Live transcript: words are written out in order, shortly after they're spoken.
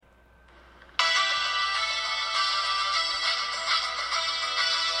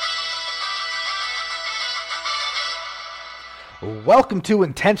Welcome to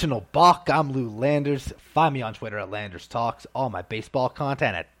Intentional Balk. I'm Lou Landers. Find me on Twitter at Landers Talks. All my baseball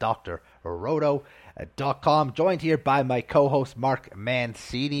content at drroto.com. Joined here by my co-host Mark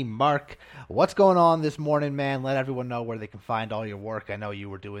Mancini. Mark, what's going on this morning, man? Let everyone know where they can find all your work. I know you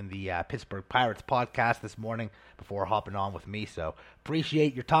were doing the Pittsburgh Pirates podcast this morning before hopping on with me, so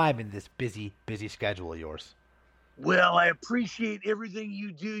appreciate your time in this busy schedule of yours. Well, I appreciate everything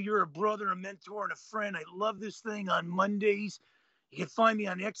you do. You're a brother, a mentor, and a friend. I love this thing on Mondays. You can find me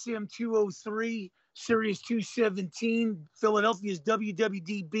on XM 203, Sirius 217, Philadelphia's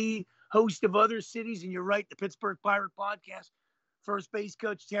WWDB, host of other cities. And you're right, the Pittsburgh Pirate Podcast. First base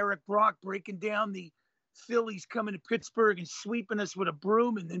coach Tarek Brock breaking down the Phillies coming to Pittsburgh and sweeping us with a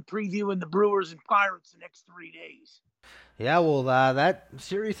broom, and then previewing the Brewers and Pirates the next 3 days. Yeah, well, that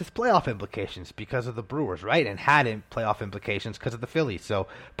series has playoff implications because of the Brewers, right? And had playoff implications because of the Phillies. So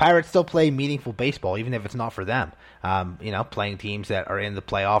Pirates still play meaningful baseball, even if it's not for them. Playing teams that are in the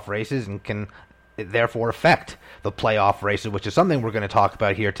playoff races and can therefore affect the playoff races, which is something we're going to talk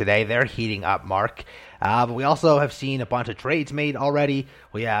about here today. They're heating up, Mark. But we also have seen a bunch of trades made already.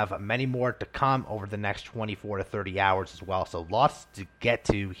 We have many more to come over the next 24 to 30 hours as well. So lots to get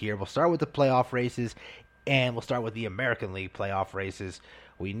to here. We'll start with the playoff races. And we'll start with the American League playoff races.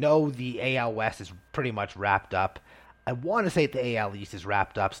 We know the AL West is pretty much wrapped up. I want to say the AL East is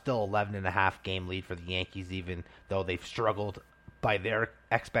wrapped up. Still 11.5 game lead for the Yankees, even though they've struggled by their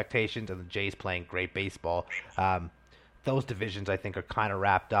expectations, and the Jays playing great baseball. Those divisions, I think, are kind of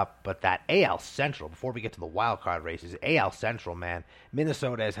wrapped up. But that AL Central, before we get to the wild card races, AL Central, man,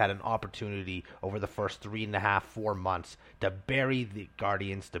 Minnesota has had an opportunity over the first 3.5, 4 months to bury the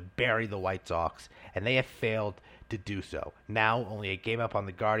Guardians, to bury the White Sox, and they have failed to do so. Now, only a game up on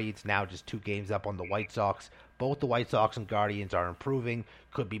the Guardians, now just 2 games up on the White Sox. Both the White Sox and Guardians are improving,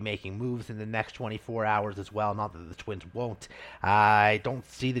 could be making moves in the next 24 hours as well. Not that the Twins won't. I don't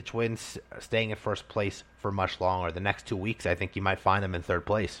see the Twins staying in first place for much longer. The next 2 weeks, I think you might find them in third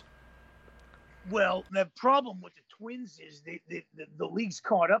place. Well, the problem with the Twins is the league's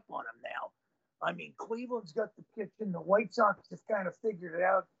caught up on them now. I mean, Cleveland's got the pitching. The White Sox have kind of figured it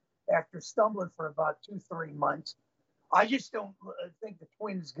out after stumbling for about 2-3 months. I just don't think the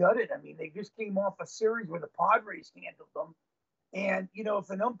Twins got it. I mean, they just came off a series where the Padres handled them. And, if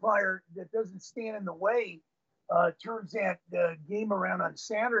an umpire that doesn't stand in the way turns that game around on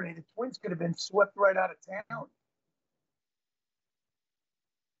Saturday, the Twins could have been swept right out of town.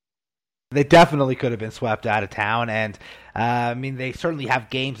 They definitely could have been swept out of town, and they certainly have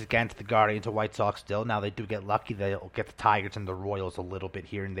games against the Guardians or White Sox still. Now, they do get lucky. They'll get the Tigers and the Royals a little bit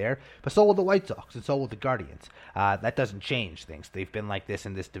here and there, but so will the White Sox, and so will the Guardians. That doesn't change things. They've been like this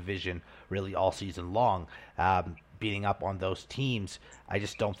in this division really all season long, beating up on those teams. I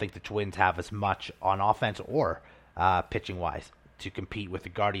just don't think the Twins have as much on offense or pitching-wise to compete with the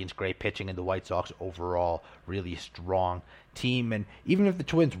Guardians' great pitching and the White Sox overall really strong team. And even if the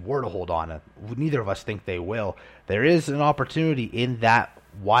Twins were to hold on, neither of us think they will, there is an opportunity in that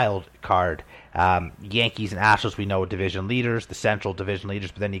wild card. Yankees and Astros, we know, are division leaders, the Central division leaders,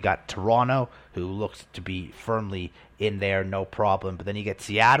 but then you got Toronto, who looks to be firmly in there, no problem. But then you get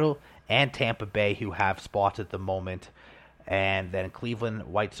Seattle and Tampa Bay, who have spots at the moment. And then Cleveland,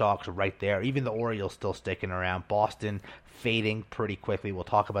 White Sox are right there. Even the Orioles still sticking around. Boston fading pretty quickly. We'll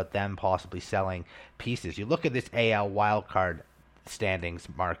talk about them possibly selling pieces. You look at this AL wildcard standings,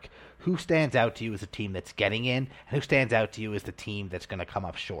 Mark. Who stands out to you as a team that's getting in? And who stands out to you as the team that's going to come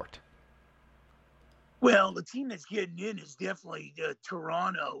up short? Well, the team that's getting in is definitely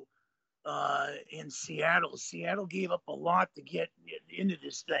Toronto and Seattle. Seattle gave up a lot to get into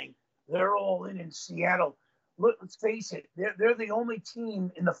this thing. They're all in Seattle. Look, let's face it, they're the only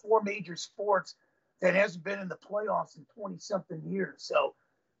team in the 4 major sports that hasn't been in the playoffs in 20-something years. So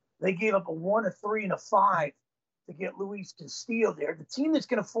they gave up a 1, a 3, and a 5 to get Luis Castillo there. The team that's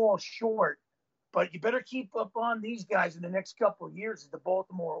going to fall short, but you better keep up on these guys in the next couple of years, is the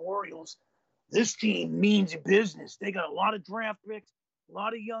Baltimore Orioles. This team means business. They got a lot of draft picks, a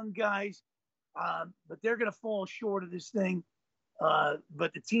lot of young guys, but they're going to fall short of this thing.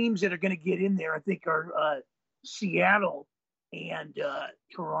 But the teams that are going to get in there, I think, are Seattle and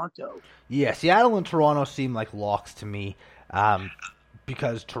Toronto. Yeah, Seattle and Toronto seem like locks to me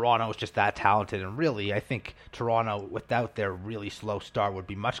because Toronto is just that talented. And really, I think Toronto, without their really slow start, would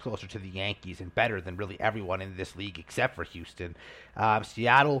be much closer to the Yankees and better than really everyone in this league except for Houston.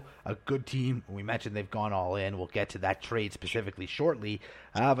 Seattle, a good team. We mentioned they've gone all in. We'll get to that trade specifically shortly.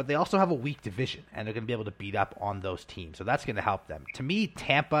 But they also have a weak division, and they're going to be able to beat up on those teams. So that's going to help them. To me,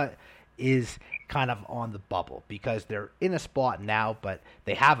 Tampa is kind of on the bubble because they're in a spot now, but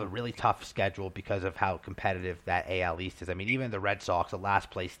they have a really tough schedule because of how competitive that AL East is. I mean, even the Red Sox, the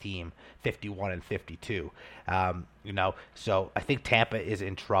last place team, 51-52. So I think Tampa is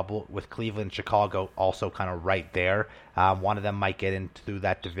in trouble with Cleveland, Chicago also kind of right there. One of them might get into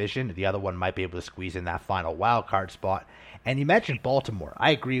that division. The other one might be able to squeeze in that final wild card spot. And you mentioned Baltimore. I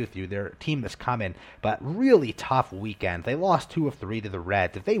agree with you. They're a team that's coming, but really tough weekend. They lost 2 of 3 to the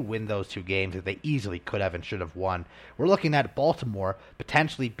Reds. If they win those 2 games that they easily could have and should have won, we're looking at Baltimore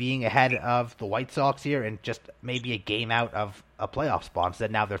potentially being ahead of the White Sox here and just maybe a game out of a playoff spot.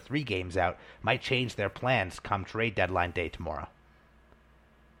 Instead, now they're 3 games out. Might change their plans come trade deadline day tomorrow.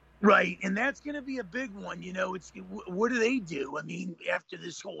 Right, and that's going to be a big one. What do they do? I mean, after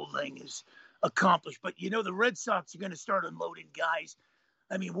this whole thing is accomplished. But, the Red Sox are going to start unloading guys.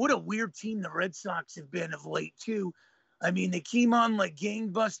 I mean, what a weird team the Red Sox have been of late, too. I mean, they came on like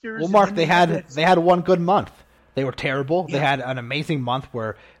gangbusters. Well, Mark, they had one good month. They were terrible. Yeah. They had an amazing month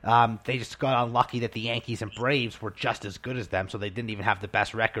where they just got unlucky that the Yankees and Braves were just as good as them, so they didn't even have the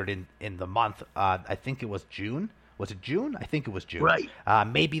best record in the month. I think it was June. Was it June? I think it was June. Right.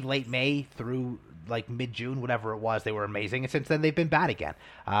 Maybe late May through like mid-June, whatever it was, they were amazing. And since then, they've been bad again.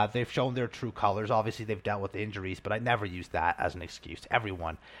 They've shown their true colors. Obviously, they've dealt with injuries, but I never use that as an excuse.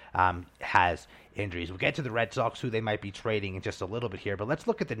 Everyone has injuries. We'll get to the Red Sox, who they might be trading in just a little bit here, but let's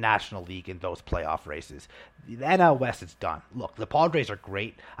look at the National League in those playoff races. The NL West is done. Look, the Padres are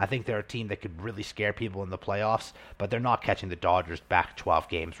great. I think they're a team that could really scare people in the playoffs, but they're not catching the Dodgers back 12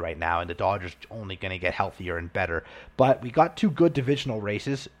 games right now, and the Dodgers are only going to get healthier and better. But we got 2 good divisional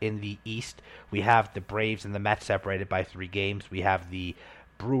races in the East. We have the Braves and the Mets separated by 3 games. We have the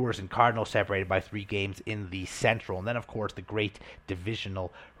Brewers and Cardinals separated by 3 games in the Central. And then, of course, the great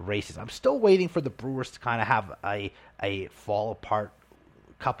divisional races. I'm still waiting for the Brewers to kind of have a fall apart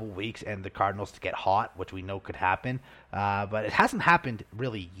couple weeks and the Cardinals to get hot, which we know could happen. But it hasn't happened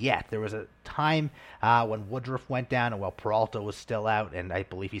really yet. There was a time when Woodruff went down and while Peralta was still out, and I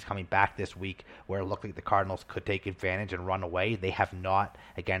believe he's coming back this week, where it looked like the Cardinals could take advantage and run away. They have not,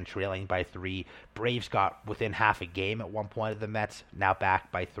 again, trailing by 3. Braves got within half a game at one point of the Mets, now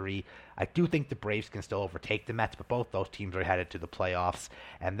back by 3. I do think the Braves can still overtake the Mets, but both those teams are headed to the playoffs.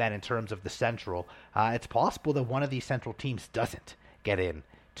 And then in terms of the Central, it's possible that one of these Central teams doesn't get in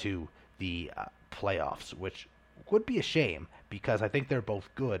to the playoffs, which would be a shame because I think they're both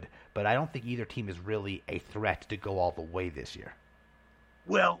good, but I don't think either team is really a threat to go all the way this year.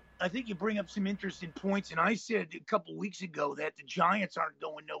 Well, I think you bring up some interesting points, and I said a couple weeks ago that the Giants aren't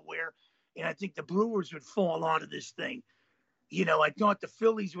going nowhere, and I think the Brewers would fall out of this thing. I thought the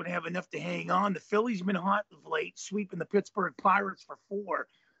Phillies would have enough to hang on. The Phillies have been hot of late, sweeping the Pittsburgh Pirates for 4,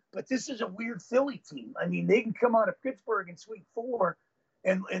 but this is a weird Philly team. I mean, they can come out of Pittsburgh and sweep 4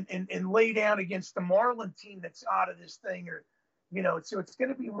 and lay down against the Marlin team that's out of this thing, so it's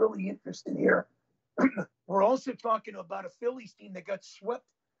going to be really interesting here. We're also talking about a Phillies team that got swept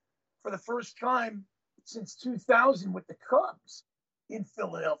for the first time since 2000 with the Cubs in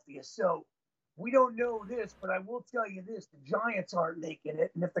Philadelphia. So we don't know this, but I will tell you this, the Giants aren't making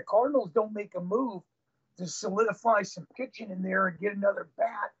it. And if the Cardinals don't make a move to solidify some pitching in there and get another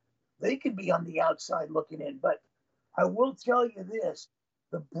bat, they could be on the outside looking in. But I will tell you this,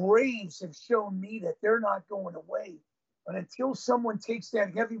 the Braves have shown me that they're not going away. But until someone takes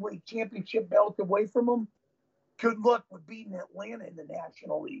that heavyweight championship belt away from them, good luck with beating Atlanta in the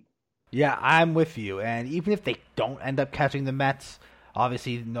National League. Yeah, I'm with you. And even if they don't end up catching the Mets,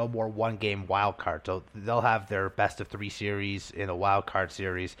 obviously no more one-game wild card. So they'll have their best-of-3 series in a wild card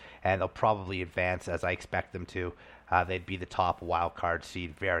series, and they'll probably advance as I expect them to. They'd be the top wild card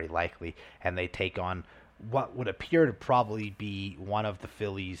seed, very likely, and they take on what would appear to probably be one of the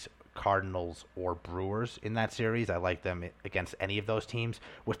Phillies, Cardinals, or Brewers in that series. I like them against any of those teams.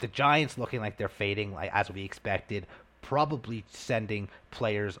 With the Giants looking like they're fading, as we expected, probably sending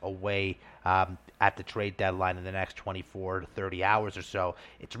players away at the trade deadline in the next 24 to 30 hours or so.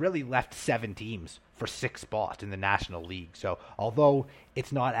 It's really left 7 teams for 6 spots in the National League. So although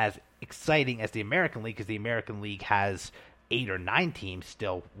it's not as exciting as the American League, because the American League has 8 or 9 teams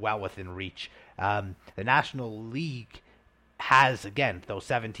still well within reach, the National League has, again, those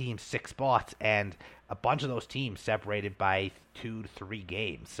 7 teams, 6 spots, and a bunch of those teams separated by 2 to 3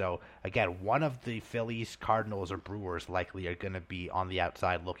 games. So, again, one of the Phillies, Cardinals, or Brewers likely are going to be on the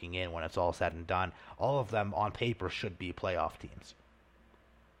outside looking in when it's all said and done. All of them, on paper, should be playoff teams.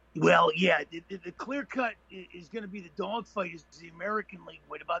 Well, yeah, the clear cut is going to be the dogfight is the American League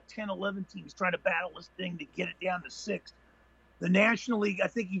with about 10, 11 teams trying to battle this thing to get it down to 6. The National League, I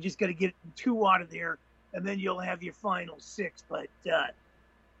think you just got to get 2 out of there, and then you'll have your final 6. But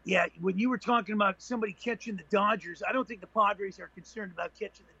Yeah, when you were talking about somebody catching the Dodgers, I don't think the Padres are concerned about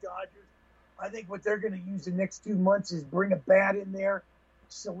catching the Dodgers. I think what they're going to use the next 2 months is bring a bat in there,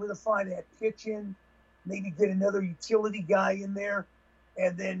 solidify that pitch in, maybe get another utility guy in there,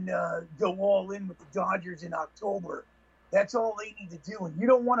 and then go all in with the Dodgers in October. That's all they need to do. And you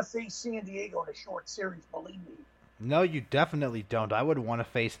don't want to face San Diego in a short series, believe me. No, you definitely don't. I would want to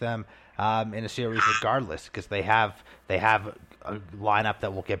face them in a series regardless because they have a lineup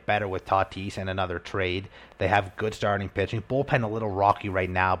that will get better with Tatis and another trade. They have good starting pitching. Bullpen a little rocky right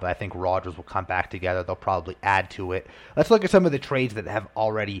now, but I think Rogers will come back together. They'll probably add to it. Let's look at some of the trades that have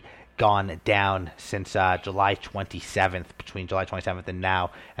already gone down since July 27th, between July 27th and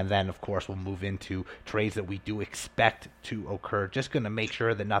now. And then, of course, we'll move into trades that we do expect to occur. Just going to make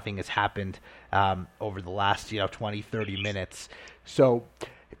sure that nothing has happened over the last 20, 30 minutes. So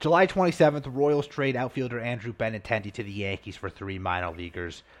July 27th, Royals trade outfielder Andrew Benintendi to the Yankees for 3 minor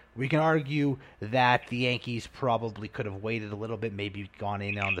leaguers. We can argue that the Yankees probably could have waited a little bit, maybe gone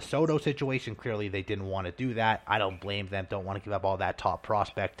in on the Soto situation. Clearly, they didn't want to do that. I don't blame them. Don't want to give up all that top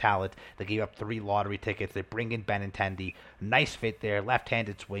prospect talent. They gave up 3 lottery tickets. They bring in Benintendi. Nice fit there.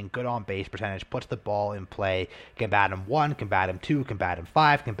 Left-handed swing. Good on-base percentage. Puts the ball in play. Can bat him 1, can bat him 2, can bat him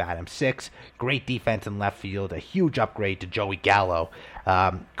 5, can bat him 6. Great defense in left field. A huge upgrade to Joey Gallo.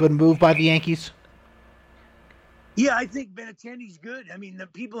 Good move by the Yankees. Yeah, I think Benintendi's good. I mean, the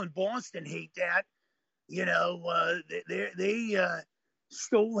people in Boston hate that. They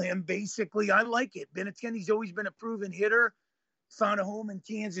stole him, basically. I like it. Benintendi's always been a proven hitter. Found a home in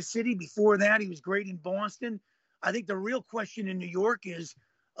Kansas City. Before that, he was great in Boston. I think the real question in New York is,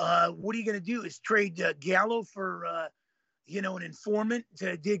 what are you going to do? Is trade Gallo for, an informant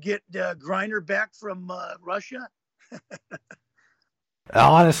to get Griner back from Russia?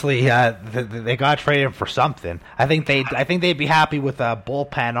 Honestly, they got to trade him for something. I think they'd be happy with a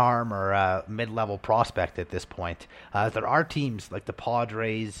bullpen arm or a mid-level prospect at this point. There are teams like the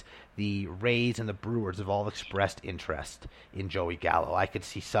Padres, the Rays, and the Brewers have all expressed interest in Joey Gallo. I could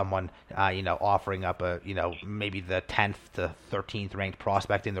see someone, offering up maybe the 10th to 13th ranked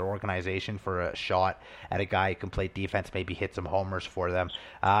prospect in their organization for a shot at a guy who can play defense, maybe hit some homers for them.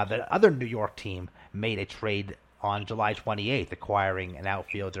 The other New York team made a trade on July 28th, acquiring an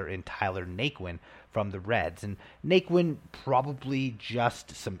outfielder in Tyler Naquin from the Reds. And Naquin probably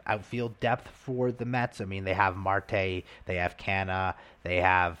just some outfield depth for the Mets. I mean, they have Marte, they have Canna, they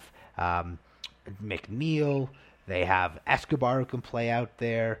have McNeil, they have Escobar who can play out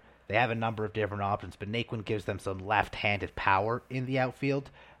there. They have a number of different options, but Naquin gives them some left-handed power in the outfield.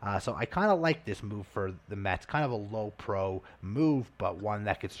 So I kind of like this move for the Mets. Kind of a low-pro move, but one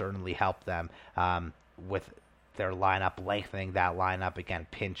that could certainly help them with their lineup, lengthening that lineup, again,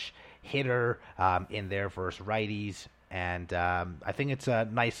 pinch hitter in there versus righties, and I think it's a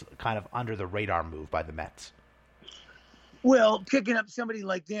nice kind of under-the-radar move by the Mets. Well, picking up somebody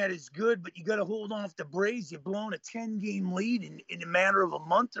like that is good, but you got to hold off the Braves. You've blown a 10-game lead in a matter of a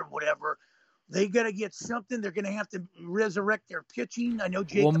month or whatever. They got to get something. They're going to have to resurrect their pitching. I know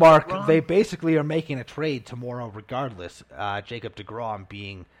Jacob Well, Mark, DeGrom, they basically are making a trade tomorrow regardless, Jacob DeGrom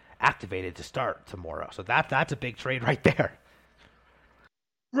being activated to start tomorrow. So that's a big trade right there.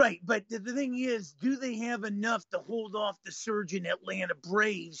 Right, but the thing is, do they have enough to hold off the surging Atlanta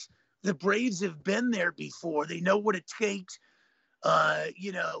Braves? The Braves have been there before. They know what it takes.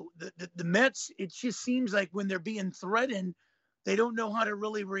 The Mets, it just seems like when they're being threatened, they don't know how to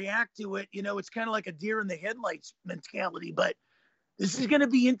really react to it. It's kind of like a deer in the headlights mentality. But this is going to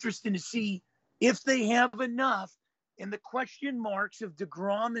be interesting to see if they have enough. And the question marks of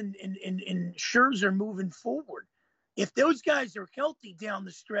DeGrom and Scherzer moving forward. If those guys are healthy down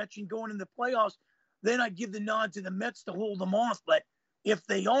the stretch and going in the playoffs, then I'd give the nod to the Mets to hold them off. But if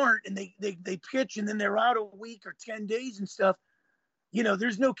they aren't and they pitch and then they're out a week or 10 days and stuff,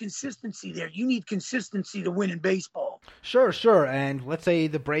 there's no consistency there. You need consistency to win in baseball. Sure. And let's say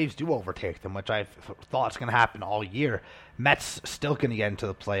the Braves do overtake them, which I thought is going to happen all year. Mets still going to get into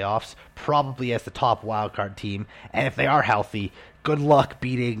the playoffs, probably as the top wildcard team. And if they are healthy, good luck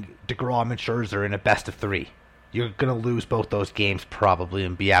beating DeGrom and Scherzer in a best of 3. You're going to lose both those games probably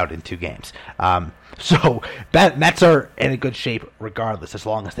and be out in 2 games. So Mets are in a good shape regardless, as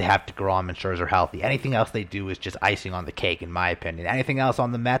long as they have DeGrom and Scherzer healthy. Anything else they do is just icing on the cake, in my opinion. Anything else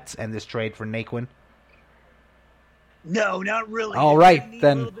on the Mets and this trade for Naquin? No, not really. All right,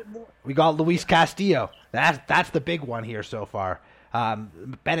 then we got Luis Castillo. That's the big one here so far.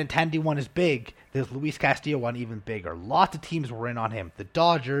 Benintendi one is big. There's Luis Castillo one even bigger. Lots of teams were in on him. The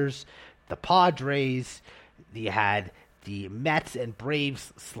Dodgers, the Padres. You had the Mets and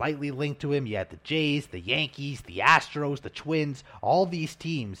Braves slightly linked to him. You had the Jays, the Yankees, the Astros, the Twins, all these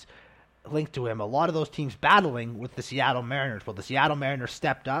teams linked to him. A lot of those teams battling with the Seattle Mariners. Well, the Seattle Mariners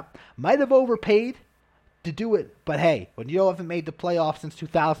stepped up, might have overpaid to do it, but hey, when you haven't made the playoffs since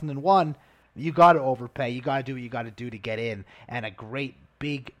 2001, you got to overpay. You got to do what you got to do to get in, and a great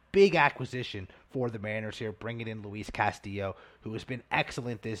big acquisition for the Mariners here, bringing in Luis Castillo, who has been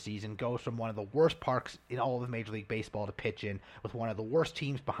excellent this season, goes from one of the worst parks in all of Major League Baseball to pitch in, with one of the worst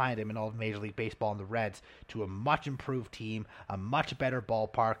teams behind him in all of Major League Baseball in the Reds, to a much improved team, a much better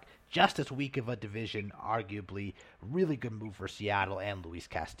ballpark, just as weak of a division, arguably. Really good move for Seattle and Luis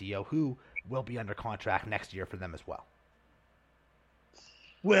Castillo, who will be under contract next year for them as well.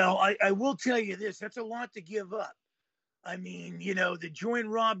 Well, I will tell you this. That's a lot to give up. I mean, to join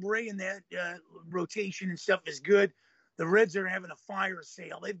Rob Ray in that rotation and stuff is good. The Reds are having a fire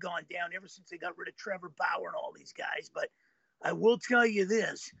sale. They've gone down ever since they got rid of Trevor Bauer and all these guys. But I will tell you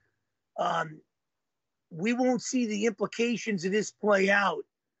this. We won't see the implications of this play out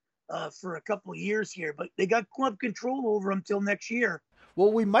for a couple of years here. But they got club control over them till next year.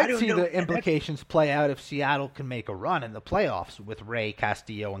 Well, we might see the implications play out if Seattle can make a run in the playoffs with Ray,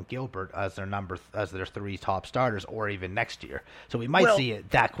 Castillo, and Gilbert as their three top starters, or even next year. So we might see it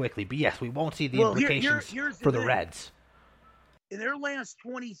that quickly. But yes, we won't see the implications for the Reds. In their last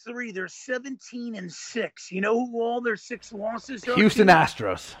 23, they're 17-6. You know who all their 6 losses are? Houston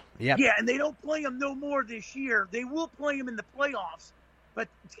Astros. Yep. Yeah, and they don't play them no more this year. They will play them in the playoffs. But,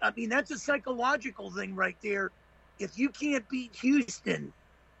 I mean, that's a psychological thing right there. If you can't beat Houston,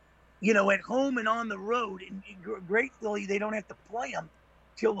 at home and on the road, and gratefully they don't have to play them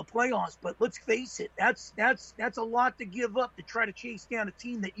till the playoffs. But let's face it, that's a lot to give up to try to chase down a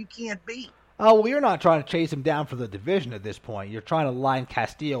team that you can't beat. Oh, well, you're not trying to chase him down for the division at this point. You're trying to line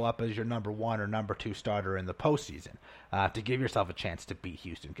Castillo up as your number 1 or number 2 starter in the postseason to give yourself a chance to beat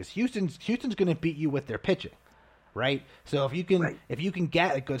Houston, because Houston's going to beat you with their pitching. Right, so if you can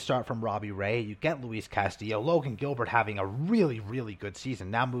get a good start from Robbie Ray, you get Luis Castillo, Logan Gilbert having a really, really good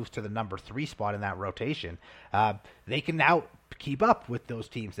season, now moves to the number 3 spot in that rotation. They can now keep up with those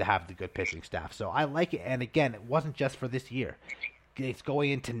teams that have the good pitching staff. So I like it, and again, it wasn't just for this year. It's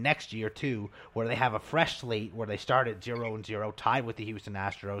going into next year, too, where they have a fresh slate where they start at 0-0, tied with the Houston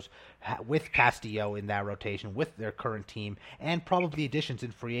Astros, with Castillo in that rotation, with their current team, and probably additions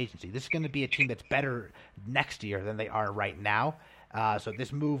in free agency. This is going to be a team that's better next year than they are right now. So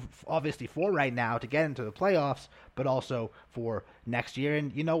this move, obviously, for right now to get into the playoffs, but also for next year.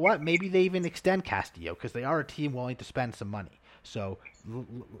 And you know what? Maybe they even extend Castillo, because they are a team willing to spend some money. So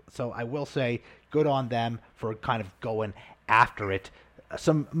I will say good on them for kind of going after it.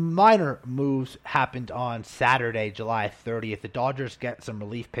 Some minor moves happened on Saturday, July 30th. The Dodgers get some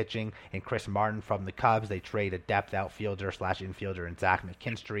relief pitching in Chris Martin from the Cubs. They trade a depth outfielder/infielder in Zach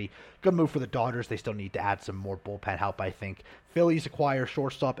McKinstry. Good move for the Dodgers. They still need to add some more bullpen help, I think. Phillies acquire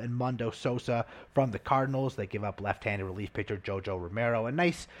shortstop Edmundo Sosa from the Cardinals. They give up left-handed relief pitcher Jojo Romero. A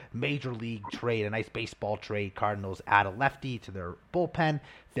nice major league trade, a nice baseball trade. Cardinals add a lefty to their bullpen.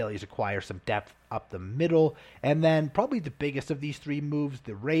 Phillies acquire some depth up the middle. And then probably the biggest of these 3 moves,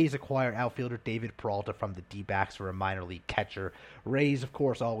 the Rays acquire outfielder David Peralta from the D-backs for a minor league catcher. Rays, of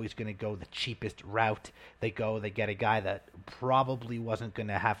course, always going to go the cheapest route. They get a guy that probably wasn't going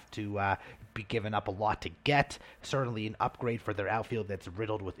to have to be given up a lot to get. Certainly an upgrade for their outfield that's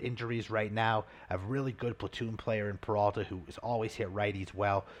riddled with injuries right now. A really good platoon player in Peralta who has always hit righties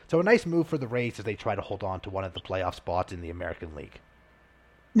well. So a nice move for the Rays as they try to hold on to one of the playoff spots in the American League.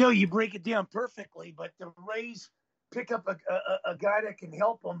 No, you break it down perfectly, but the Rays pick up a guy that can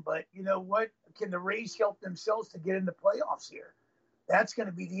help them. But you know what? Can the Rays help themselves to get in the playoffs here? That's going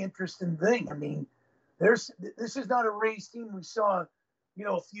to be the interesting thing. I mean, this is not a Rays team we saw,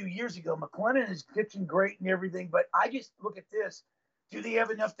 a few years ago. McLennan is pitching great and everything, but I just look at this. Do they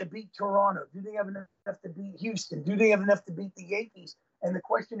have enough to beat Toronto? Do they have enough to beat Houston? Do they have enough to beat the Yankees? And the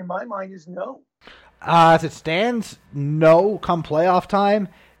question in my mind is no. As it stands, no. Come playoff time,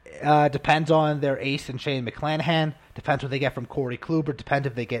 depends on their ace and Shane McClanahan. Depends what they get from Corey Kluber. Depends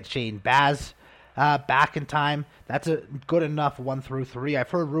if they get Shane Baz back in time. That's a good enough 1 through 3.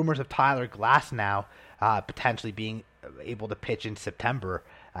 I've heard rumors of Tyler Glass now potentially being able to pitch in September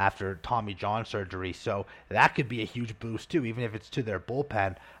after Tommy John surgery, so that could be a huge boost too, even if it's to their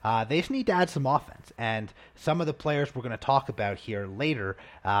bullpen. They just need to add some offense, and some of the players we're going to talk about here later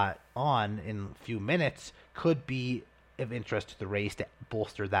on in a few minutes could be of interest to the Rays to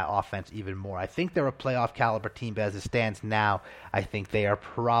bolster that offense even more. I think they're a playoff caliber team, but as it stands now, I think they are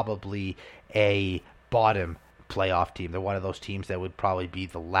probably a bottom playoff team. They're one of those teams that would probably be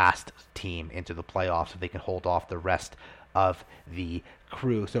the last team into the playoffs if they can hold off the rest of the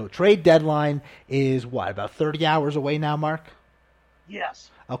crew. So trade deadline is what, about 30 hours away now, Mark?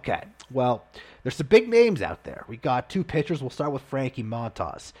 Yes. Okay. Well, there's some big names out there. We got two pitchers. We'll start with Frankie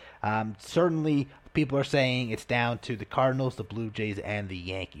Montas. Certainly, people are saying it's down to the Cardinals, the Blue Jays, and the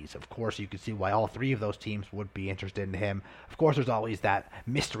Yankees. Of course, you can see why all three of those teams would be interested in him. Of course, there's always that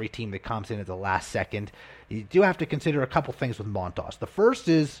mystery team that comes in at the last second. You do have to consider a couple things with Montas. The first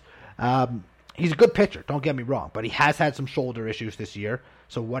is he's a good pitcher, don't get me wrong, but he has had some shoulder issues this year.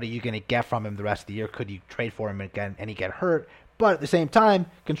 So what are you going to get from him the rest of the year? Could you trade for him again and he get hurt? But at the same time,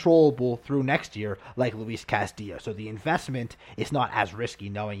 controllable through next year, like Luis Castillo. So the investment is not as risky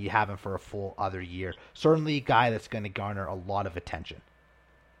knowing you have him for a full other year. Certainly a guy that's going to garner a lot of attention.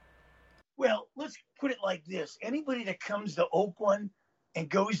 Well, let's put it like this. Anybody that comes to Oakland and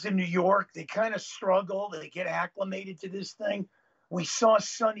goes to New York, they kind of struggle. They get acclimated to this thing. We saw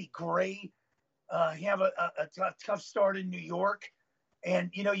Sonny Gray have a tough start in New York.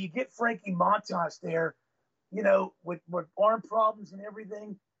 And, you get Frankie Montas there, with arm problems and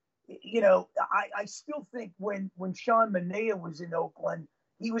everything. I still think when Sean Manaea was in Oakland,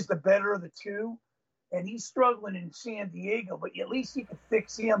 he was the better of the two. And he's struggling in San Diego, but at least you can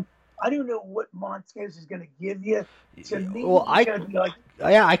fix him. I don't know what Montez is going to give you. To me,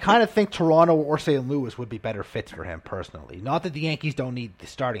 I kind of think Toronto or St. Louis would be better fits for him personally. Not that the Yankees don't need the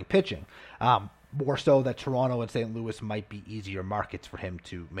starting pitching. More so that Toronto and St. Louis might be easier markets for him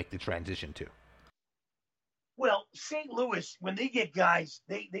to make the transition to. Well, St. Louis, when they get guys,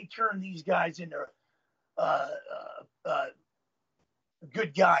 they turn these guys into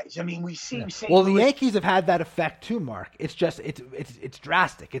good guys. I mean, we see St. Well, Louis. The Yankees have had that effect too, Mark. It's just it's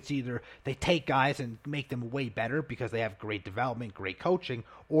drastic. It's either they take guys and make them way better because they have great development, great coaching,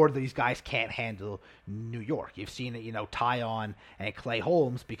 or these guys can't handle New York. You've seen it, Tyon and Clay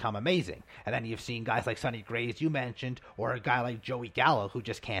Holmes become amazing, and then you've seen guys like Sonny Gray, as you mentioned, or a guy like Joey Gallo who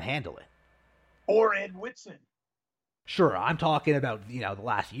just can't handle it. Or Ed Whitson. Sure, I'm talking about the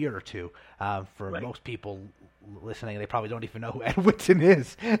last year or two. For right. Most people listening, they probably don't even know who Ed Whitson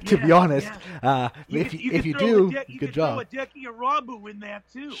is. To be honest, if you do, good job. You could throw a Decky Arabu in that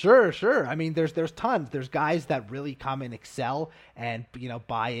too. Sure. I mean, there's tons. There's guys that really come and excel and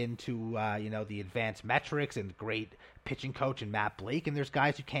buy into the advanced metrics and great pitching coach and Matt Blake, and there's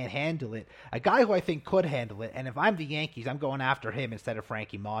guys who can't handle it. A guy who I think could handle it, and if I'm the Yankees, I'm going after him instead of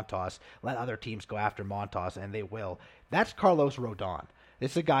Frankie Montas. Let other teams go after Montas, and they will. That's Carlos Rodon.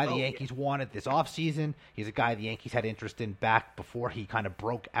 This is a guy the Yankees wanted this offseason. He's a guy the Yankees had interest in back before he kind of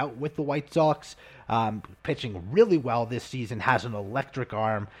broke out with the White Sox. Pitching really well this season, has an electric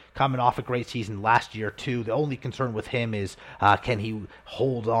arm, coming off a great season last year too. The only concern with him is can he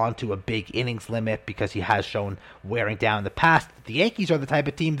hold on to a big innings limit, because he has shown wearing down in the past. The Yankees are the type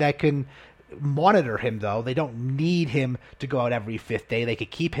of team that can monitor him, though. They don't need him to go out every fifth day. They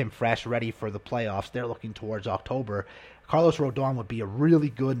could keep him fresh, ready for the playoffs. They're looking towards October. Carlos Rodon would be a really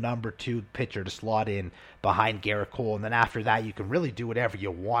good number 2 pitcher to slot in behind Garrett Cole. And then after that, you can really do whatever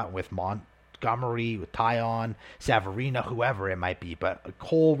you want with Montgomery, with Tyon, Severino, whoever it might be. But a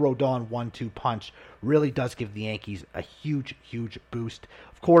Cole Rodon 1-2 punch really does give the Yankees a huge, huge boost.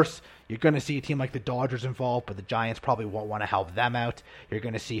 Of course, you're going to see a team like the Dodgers involved, but the Giants probably won't want to help them out. You're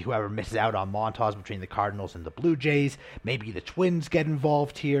going to see whoever misses out on Montas between the Cardinals and the Blue Jays. Maybe the Twins get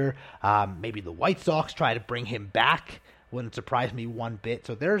involved here. Maybe the White Sox try to bring him back. Wouldn't surprise me one bit.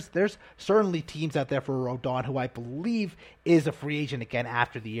 So there's certainly teams out there for Rodon, who I believe is a free agent again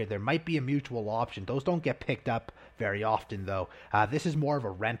after the year. There might be a mutual option. Those don't get picked up very often, though. This is more of a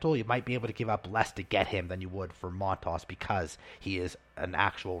rental. You might be able to give up less to get him than you would for Montas, because he is an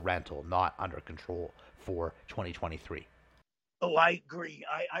actual rental, not under control for 2023. Oh, I agree.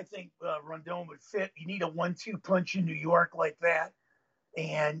 I think Rodon would fit. You need a 1-2 punch in New York like that.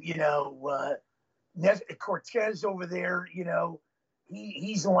 And, Cortez over there,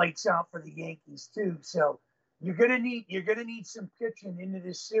 he's lights out for the Yankees too. So you're gonna need some pitching into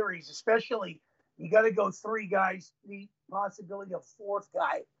this series, especially you got to go 3 guys, the possibility of 4th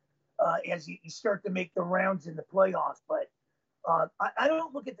guy as you start to make the rounds in the playoffs. But I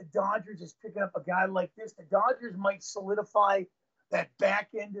don't look at the Dodgers as picking up a guy like this. The Dodgers might solidify that back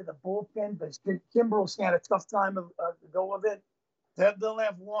end of the bullpen, but Kimbrel's had a tough time of go of it. They'll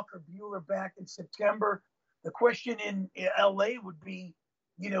have Walker Buehler back in September. The question in L.A. would be,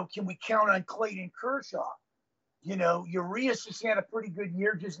 can we count on Clayton Kershaw? Urias has had a pretty good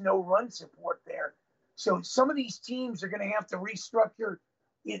year, just no run support there. So some of these teams are going to have to restructure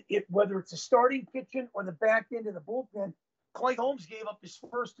it, whether it's a starting pitching or the back end of the bullpen. Clay Holmes gave up his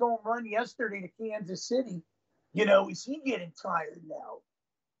first home run yesterday to Kansas City. Is he getting tired now?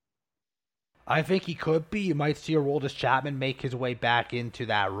 I think he could be. You might see Aroldis Chapman make his way back into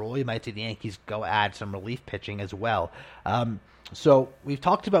that role. You might see the Yankees go add some relief pitching as well. So we've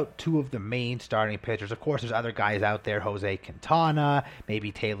talked about two of the main starting pitchers. Of course, there's other guys out there, Jose Quintana,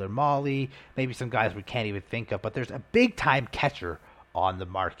 maybe Taylor Mahle, maybe some guys we can't even think of. But there's a big-time catcher on the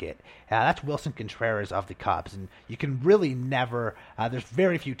market. That's Wilson Contreras of the Cubs. And you can really never, there's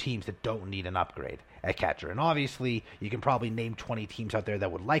very few teams that don't need an upgrade at catcher. And obviously, you can probably name 20 teams out there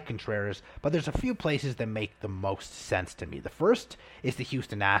that would like Contreras, but there's a few places that make the most sense to me. The first is the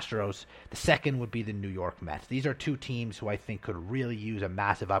Houston Astros. The second would be the New York Mets. These are two teams who I think could really use a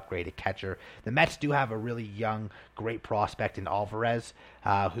massive upgrade at catcher. The Mets do have a really young, great prospect in Alvarez,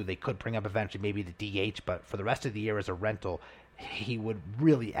 who they could bring up eventually, maybe the DH, but for the rest of the year as a rental, he would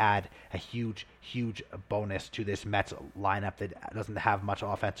really add a huge bonus to this Mets lineup that doesn't have much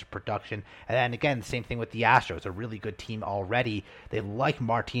offensive production. And then again, same thing with the Astros, a really good team already. They like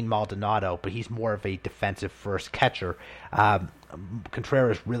Martin Maldonado, but he's more of a defensive first catcher.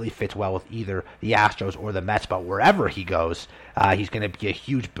 Contreras really fits well with either the Astros or the Mets, but wherever he goes, he's going to be a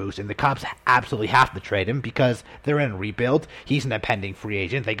huge boost. And the Cubs absolutely have to trade him because they're in a rebuild. He's an impending free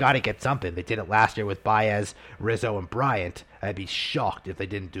agent. They got to get something. They did it last year with Baez, Rizzo, and Bryant. I'd be shocked if they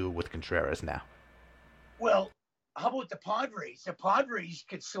didn't do it with Contreras now. Well, how about the Padres? The Padres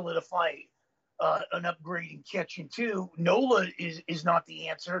could solidify an upgrade in catching too. Nola is not the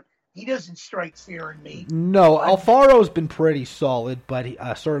answer. He doesn't strike fear in me. No, Alfaro's been pretty solid, but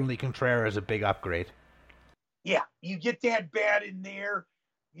certainly Contreras is a big upgrade. Yeah, you get that bat in there.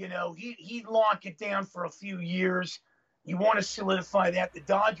 He'd lock it down for a few years. You want to solidify that. The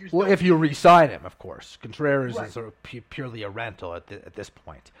Dodgers. Well, if you re-sign him, of course. Contreras is purely a rental at this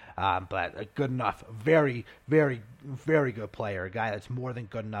point. But a good enough, very, very, very good player. A guy that's more than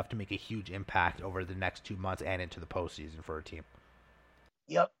good enough to make a huge impact over the next 2 months and into the postseason for a team.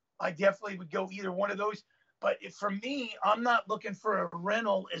 Yep. I definitely would go either one of those. But for me, I'm not looking for a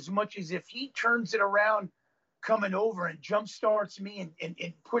rental as much as if he turns it around coming over and jumpstarts me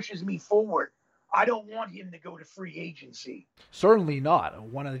and pushes me forward. I don't want him to go to free agency. Certainly not.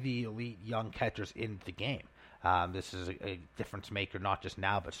 One of the elite young catchers in the game. This is a difference maker, not just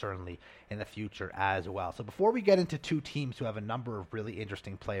now, but certainly in the future as well. So before we get into two teams who have a number of really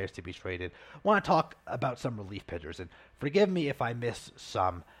interesting players to be traded, I want to talk about some relief pitchers. And forgive me if I miss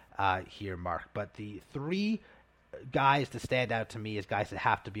some here, Mark, but the three guys to stand out to me as guys that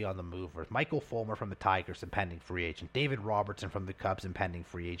have to be on the move are Michael Fulmer from the Tigers, impending free agent, David Robertson from the Cubs, impending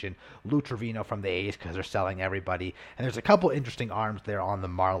free agent, Lou Trevino from the A's because they're selling everybody, and there's a couple interesting arms there on the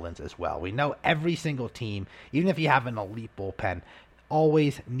Marlins as well. We know every single team, even if you have an elite bullpen,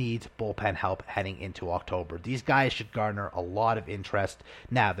 always needs bullpen help heading into October. These guys should garner a lot of interest.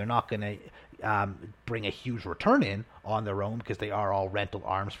 Now, they're not going to bring a huge return in on their own because they are all rental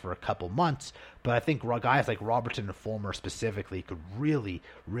arms for a couple months, but I think guys like Robertson and Fulmer specifically could really,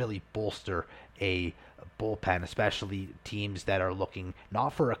 really bolster a bullpen, especially teams that are looking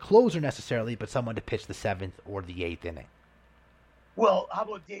not for a closer necessarily, but someone to pitch the 7th or the 8th inning. Well, how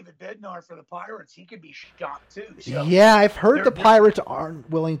about David Bednar for the Pirates? He could be shocked too. So yeah, I've heard the Pirates aren't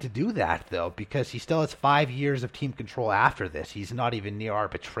willing to do that, though, because he still has 5 years of team control after this. He's not even near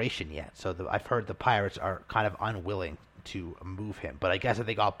arbitration yet. So I've heard the Pirates are kind of unwilling to move him. But I guess if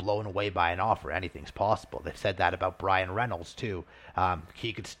they got blown away by an offer, anything's possible. They've said that about Brian Reynolds, too.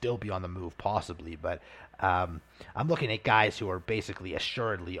 He could still be on the move, possibly. But I'm looking at guys who are basically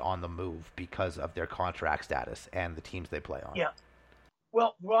assuredly on the move because of their contract status and the teams they play on. Yeah.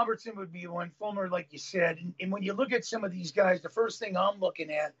 Well, Robertson would be one. Fulmer, like you said. And when you look at some of these guys, the first thing I'm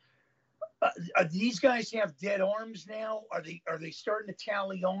looking at, these guys have dead arms now? Are they starting to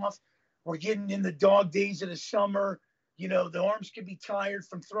tally off? We're getting in the dog days of the summer. The arms could be tired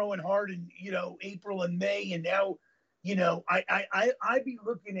from throwing hard in, April and May. And now, I'd be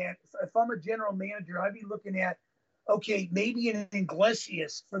looking at, if I'm a general manager, I'd be looking at, okay, maybe an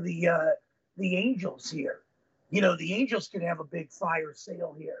Iglesias for the Angels here. The Angels could have a big fire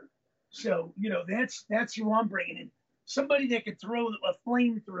sale here. So, that's who I'm bringing in. Somebody that could throw a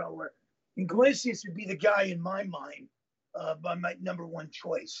flamethrower. Iglesias would be the guy in my mind by my number one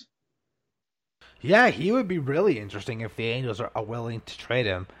choice. Yeah, he would be really interesting if the Angels are willing to trade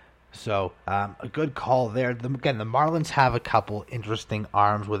him. So, a good call there. Again, the Marlins have a couple interesting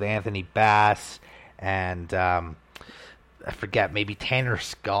arms with Anthony Bass and I forget, maybe Tanner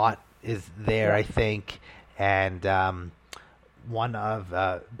Scott is there, I think. And one of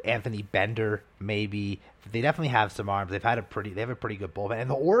Anthony Bender maybe They definitely have some arms. They have a pretty good bullpen. And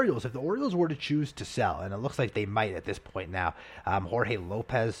the Orioles, if the Orioles were to choose to sell, and it looks like they might at this point now, Jorge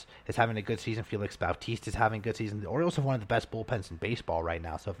Lopez is having a good season. Felix Bautista is having a good season. The Orioles have one of the best bullpens in baseball right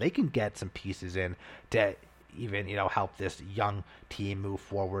now. So if they can get some pieces in to even help this young team move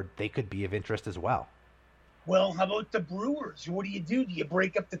forward, they could be of interest as well. Well, how about the Brewers? What do? Do you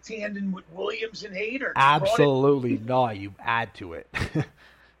break up the tandem with Williams and Hader? Absolutely not. You add to it.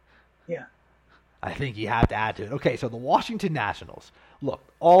 Yeah. I think you have to add to it. Okay, so the Washington Nationals. Look,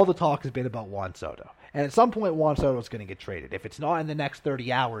 all the talk has been about Juan Soto. And at some point, Juan Soto is going to get traded. If it's not in the next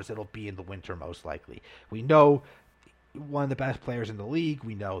 30 hours, it'll be in the winter most likely. We know one of the best players in the league.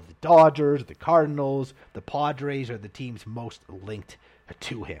 We know the Dodgers, the Cardinals, the Padres are the teams most linked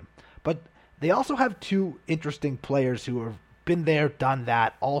to him. But they also have two interesting players who have been there, done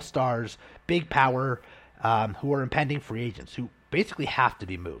that, all-stars, big power, who are impending free agents, who basically have to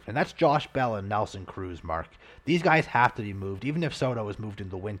be moved. And that's Josh Bell and Nelson Cruz, Mark. These guys have to be moved. Even if Soto is moved in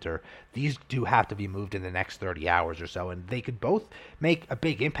the winter, these do have to be moved in the next 30 hours or so. And they could both make a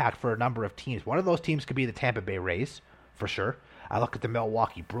big impact for a number of teams. One of those teams could be the Tampa Bay Rays, for sure. I look at the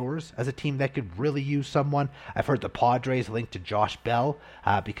Milwaukee Brewers as a team that could really use someone. I've heard the Padres linked to Josh Bell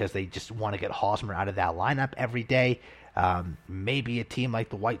because they just want to get Hosmer out of that lineup every day. Maybe a team like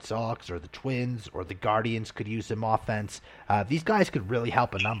the White Sox or the Twins or the Guardians could use some offense. These guys could really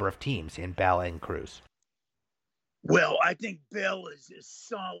help a number of teams in Bell and Cruz. Well, I think Bell is a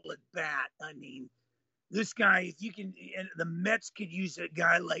solid bat. I mean, this guy, if you can, and the Mets could use a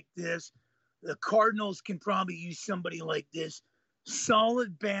guy like this. The Cardinals can probably use somebody like this.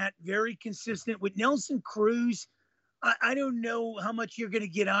 Solid bat, very consistent. With Nelson Cruz, I don't know how much you're going to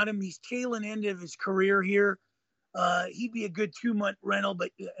get out of him. He's tailing end of his career here. He'd be a good 2-month rental,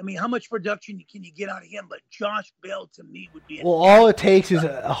 but I mean, how much production can you get out of him? But Josh Bell, to me, would be. Well, all it takes is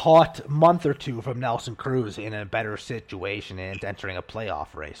a hot month or two from Nelson Cruz in a better situation and entering a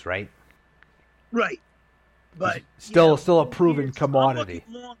playoff race, right? Right, but still a proven commodity.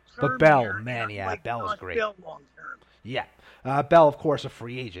 But Bell, man, yeah, Bell is great. Bell long term. Yeah, Bell, of course, a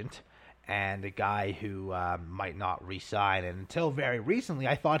free agent. And a guy who might not re-sign. And until very recently,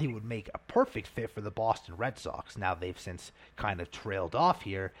 I thought he would make a perfect fit for the Boston Red Sox. Now they've since kind of trailed off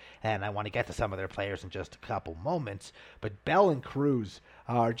here, and I want to get to some of their players in just a couple moments. But Bell and Cruz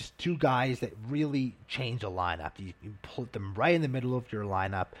are just two guys that really change a lineup. You put them right in the middle of your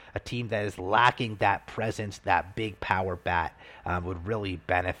lineup. A team that is lacking that presence, that big power bat, would really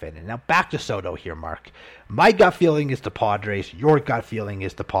benefit. And now back to Soto here, Mark. My gut feeling is the Padres. Your gut feeling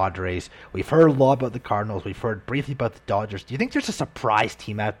is the Padres. We've heard a lot about the Cardinals. We've heard briefly about the Dodgers. Do you think there's a surprise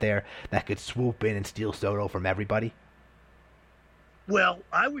team out there that could swoop in and steal Soto from everybody? Well,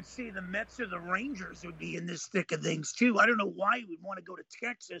 I would say the Mets or the Rangers would be in this thick of things, too. I don't know why you would want to go to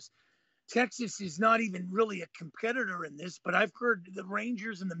Texas. Texas is not even really a competitor in this, but I've heard the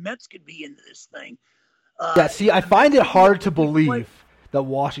Rangers and the Mets could be into this thing. I find it hard to believe that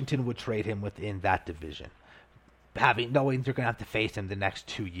Washington would trade him within that division, knowing they're going to have to face him the next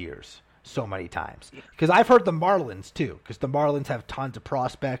 2 years so many times. Because I've heard the Marlins too, because the Marlins have tons of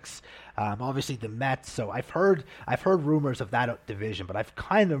prospects. Obviously the Mets. So I've heard rumors of that division, but I've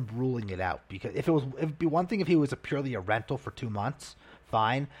kind of ruling it out, because it'd be one thing if he was purely a rental for 2 months,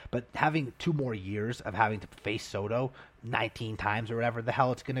 fine. But having 2 more years of having to face Soto 19 times or whatever the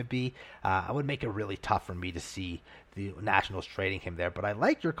hell it's going to be, I would make it really tough for me to see the Nationals trading him there. But I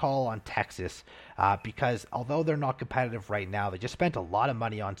like your call on Texas because although they're not competitive right now, they just spent a lot of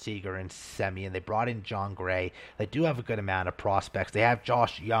money on Seager and Semien. They brought in John Gray. They do have a good amount of prospects. They have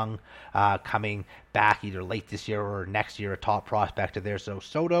Josh Young coming back either late this year or next year, a top prospector there. So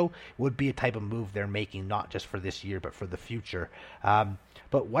Soto would be a type of move they're making, not just for this year, but for the future.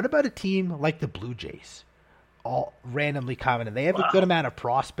 But what about a team like the Blue Jays? All randomly coming in. They have a good amount of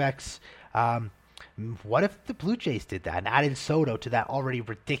prospects. What if the Blue Jays did that and added Soto to that already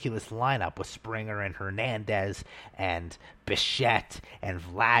ridiculous lineup with Springer and Hernandez and Bichette and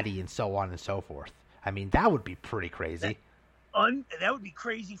Vladdy and so on and so forth? I mean, that would be pretty crazy. That would be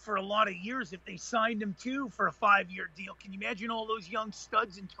crazy for a lot of years if they signed him too for a 5-year deal. Can you imagine all those young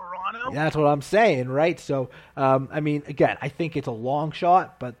studs in Toronto? Yeah, that's what I'm saying, right? So, I mean, again, I think it's a long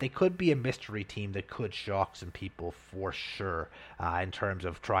shot, but they could be a mystery team that could shock some people for sure in terms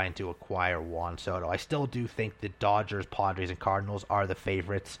of trying to acquire Juan Soto. I still do think the Dodgers, Padres, and Cardinals are the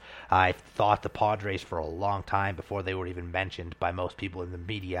favorites. I thought the Padres for a long time before they were even mentioned by most people in the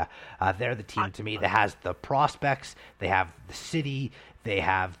media. They're the team to me that has the prospects. They have the city, they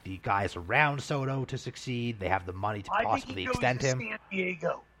have the guys around Soto to succeed, they have the money to possibly extend him. San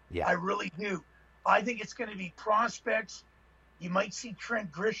Diego. Yeah, I really do. I think it's going to be prospects, You might see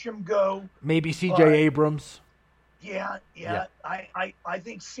Trent Grisham go. Maybe C.J. Abrams. Yeah. I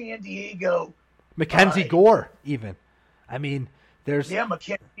think San Diego. Mackenzie Gore, even. I mean, there's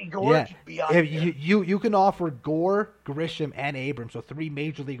Mackenzie Gore could be out there. You can offer Gore, Grisham, and Abrams, so 3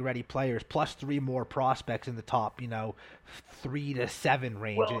 major league ready players plus 3 more prospects in the top, 3 to 7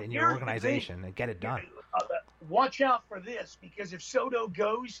 range in your organization and get it done. Watch out for this, because if Soto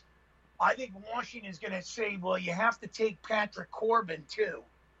goes, I think Washington's going to say, well, you have to take Patrick Corbin too.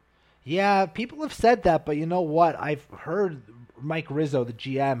 Yeah, people have said that, but you know what? I've heard Mike Rizzo, the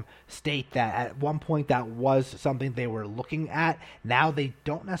GM, state that at one point that was something they were looking at. Now they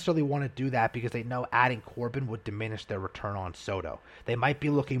don't necessarily want to do that because they know adding Corbin would diminish their return on Soto. They might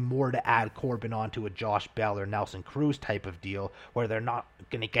be looking more to add Corbin onto a Josh Bell or Nelson Cruz type of deal where they're not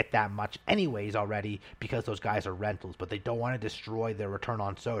going to get that much anyways already because those guys are rentals, but they don't want to destroy their return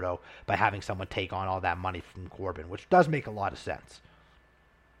on Soto by having someone take on all that money from Corbin, which does make a lot of sense.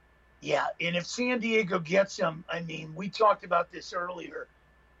 Yeah, and if San Diego gets him, I mean, we talked about this earlier,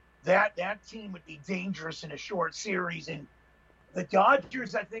 that team would be dangerous in a short series. And the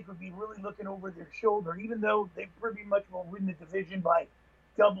Dodgers, I think, would be really looking over their shoulder, even though they pretty much will win the division by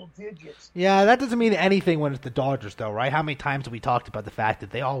double digits. Yeah, that doesn't mean anything when it's the Dodgers, though, right? How many times have we talked about the fact that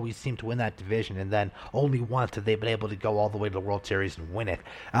they always seem to win that division, and then only once have they been able to go all the way to the World Series and win it?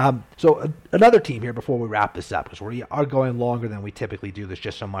 So another team here before we wrap this up, because we are going longer than we typically do. There's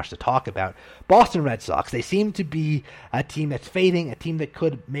just so much to talk about. Boston Red Sox, they seem to be a team that's fading, a team that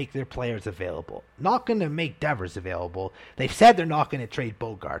could make their players available. Not going to make Devers available. They've said they're not going to trade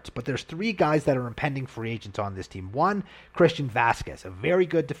Bogarts, but there's 3 guys that are impending free agents on this team. One, Christian Vasquez, a very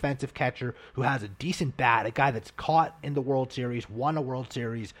good defensive catcher who has a decent bat, a guy that's caught in the World Series, won a World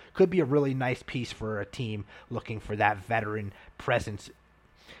Series, could be a really nice piece for a team looking for that veteran presence.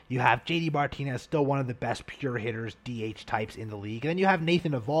 You have J.D. Martinez, still one of the best pure hitters, DH types in the league. And then you have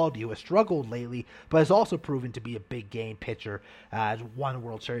Nathan Eovaldi, who has struggled lately, but has also proven to be a big game pitcher. Has won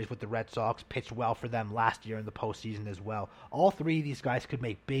World Series with the Red Sox, pitched well for them last year in the postseason as well. All 3 of these guys could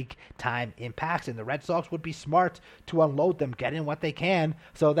make big-time impacts, and the Red Sox would be smart to unload them, get in what they can,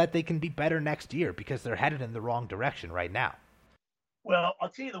 so that they can be better next year, because they're headed in the wrong direction right now. Well, I'll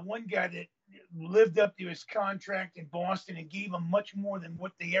tell you the one guy that lived up to his contract in Boston and gave him much more than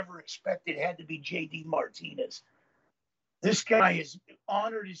what they ever expected had to be J.D. Martinez. This guy has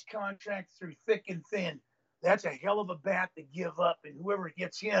honored his contract through thick and thin. That's a hell of a bat to give up, and whoever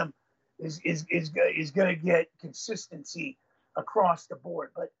gets him is going to get consistency across the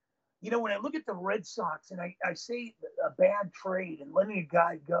board. But, when I look at the Red Sox and I say a bad trade and letting a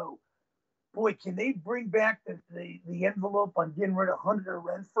guy go, boy, can they bring back the envelope on getting rid of Hunter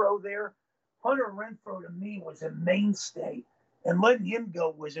Renfroe there? Hunter Renfroe, to me, was a mainstay, and letting him go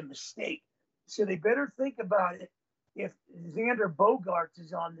was a mistake. So they better think about it if Xander Bogaerts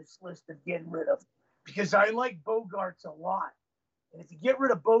is on this list of getting rid of, because I like Bogaerts a lot. And if you get rid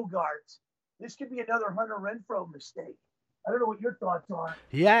of Bogaerts, this could be another Hunter Renfroe mistake. I don't know what your thoughts are.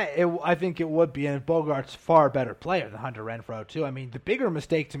 Yeah, I think it would be, and Bogart's far better player than Hunter Renfroe, too. I mean, the bigger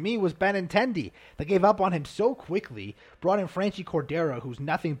mistake to me was Benintendi. They gave up on him so quickly, brought in Franchi Cordero, who's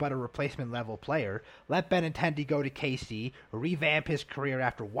nothing but a replacement-level player, let Benintendi go to KC, revamp his career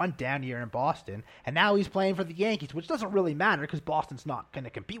after one down year in Boston, and now he's playing for the Yankees, which doesn't really matter because Boston's not going to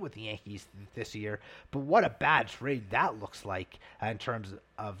compete with the Yankees this year. But what a bad trade that looks like in terms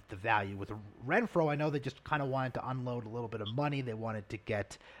of the value. With Renfroe, I know they just kind of wanted to unload a little bit of money. They wanted to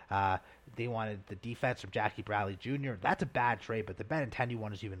get they wanted the defense from Jackie Bradley Jr. That's a bad trade, but the Benintendi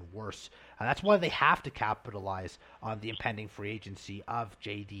one is even worse. That's why they have to capitalize on the impending free agency of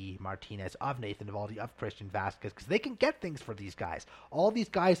J.D. Martinez, of Nathan Eovaldi, of Christian Vasquez, because they can get things for these guys. All these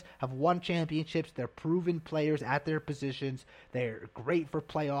guys have won championships. They're proven players at their positions. They're great for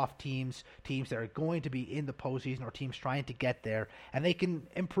playoff teams that are going to be in the postseason or teams trying to get there, and they can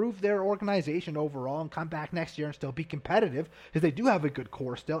improve their organization overall and come back next year and still be competitive because they do have a good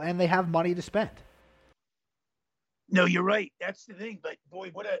core still, and they have money to spend. No, you're right. That's the thing. But boy,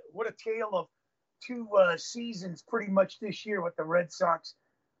 what a tale of 2 seasons pretty much this year with the Red Sox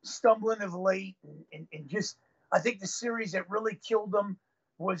stumbling of late and just, I think the series that really killed them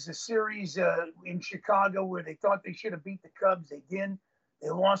was the series in Chicago where they thought they should have beat the Cubs. They didn't. They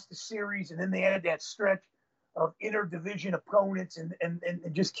lost the series, and then they had that stretch of interdivision opponents and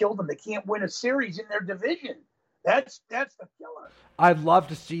just killed them. They can't win a series in their division. That's the killer. I'd love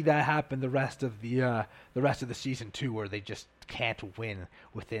to see that happen the rest of the season too, where they just can't win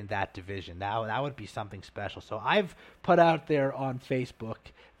within that division. That would be something special. So I've put out there on Facebook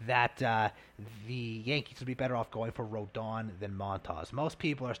that the Yankees would be better off going for Rodon than Montas. Most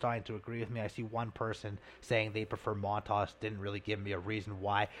people are starting to agree with me. I see one person saying they prefer Montas. Didn't really give me a reason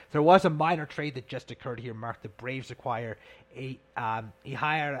why. There was a minor trade that just occurred here, Mark. The Braves acquire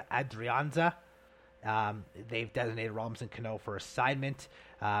Ehire Adrianza. They've designated Robinson Cano for assignment.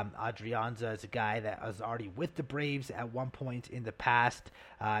 Adrianza is a guy that was already with the Braves at one point in the past.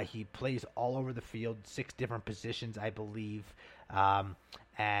 He plays all over the field, 6 different positions, I believe,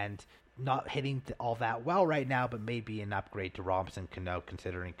 and not hitting all that well right now, but maybe an upgrade to Robinson Cano,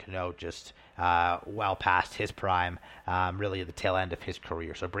 considering Cano just well past his prime, really at the tail end of his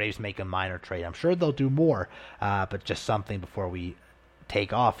career. So Braves make a minor trade. I'm sure they'll do more, but just something before we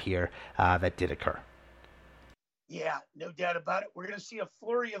take off here that did occur. Yeah, no doubt about it. We're going to see a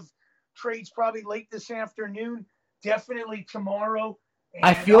flurry of trades probably late this afternoon, definitely tomorrow.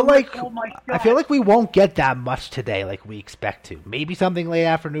 I feel like we won't get that much today like we expect to. Maybe something late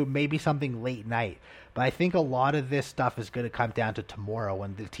afternoon, maybe something late night. But I think a lot of this stuff is going to come down to tomorrow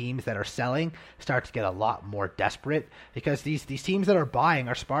when the teams that are selling start to get a lot more desperate, because these teams that are buying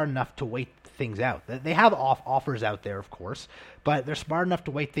are smart enough to wait things out. They have offers out there, of course, but they're smart enough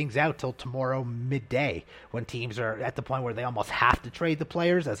to wait things out till tomorrow midday when teams are at the point where they almost have to trade the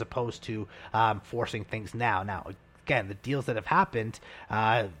players as opposed to forcing things now. Now, again, the deals that have happened,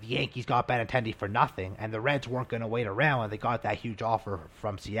 the Yankees got Benintendi for nothing, and the Reds weren't going to wait around when they got that huge offer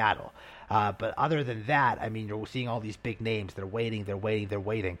from Seattle. But other than that, I mean, you're seeing all these big names. They're waiting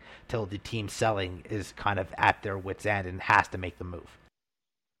till the team selling is kind of at their wit's end and has to make the move.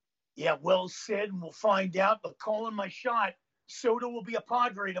 Yeah, well said, and we'll find out. But calling my shot, Soto will be a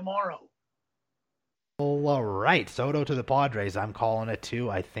Padre tomorrow. All right, Soto to the Padres. I'm calling it too.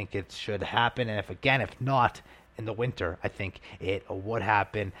 I think it should happen, and if not, in the winter, I think it would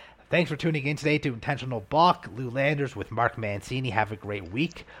happen. Thanks for tuning in today to Intentional Balk. Lou Landers with Mark Mancini. Have a great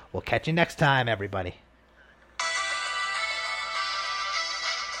week. We'll catch you next time, everybody.